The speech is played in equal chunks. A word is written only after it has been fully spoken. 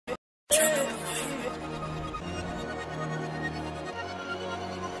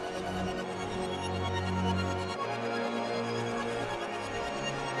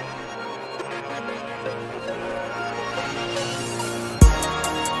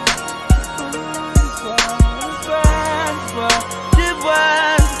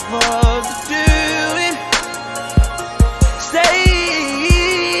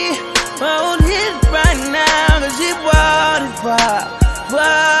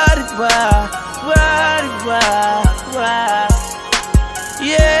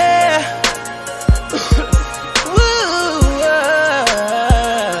Yeah. Woo,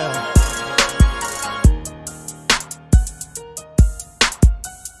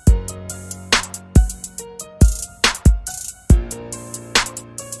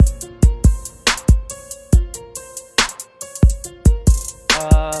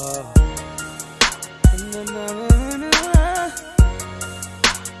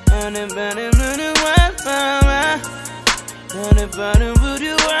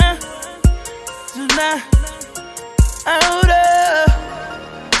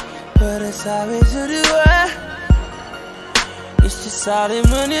 it's just all the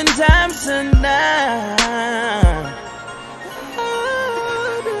money and time tonight.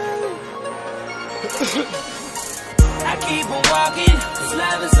 I keep on walking, cause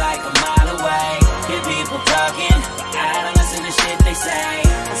love is like a mile away. Hear people talking, I don't listen to shit they say.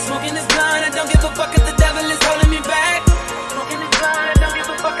 I'm smoking this blunt, I don't give a fuck if the devil is holding me back. Smoking this blunt, I don't give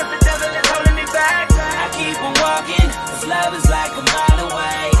a fuck if the devil is holding me back. I keep on walking, cause love is like a mile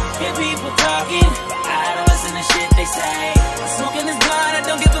away. Hear people talking, I don't listen to shit they say. I'm smoking this blunt, I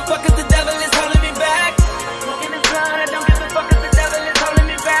don't give a fuck if the devil is holding me back. Smoking this blunt, I don't give a fuck if the devil is holding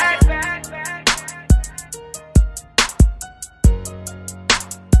me back.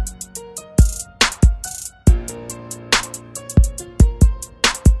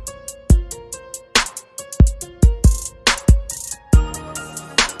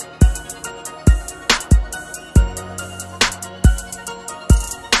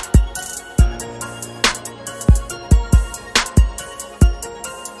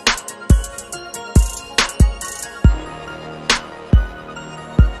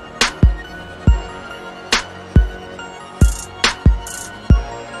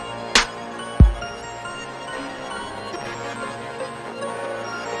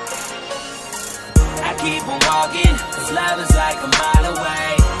 Keep on walking, cause love is like a mile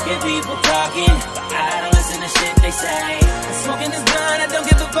away. Hear people talking, I don't listen to shit they say. I'm smoking this blunt, I don't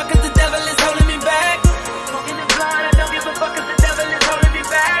give a fuck if the devil is holding me back.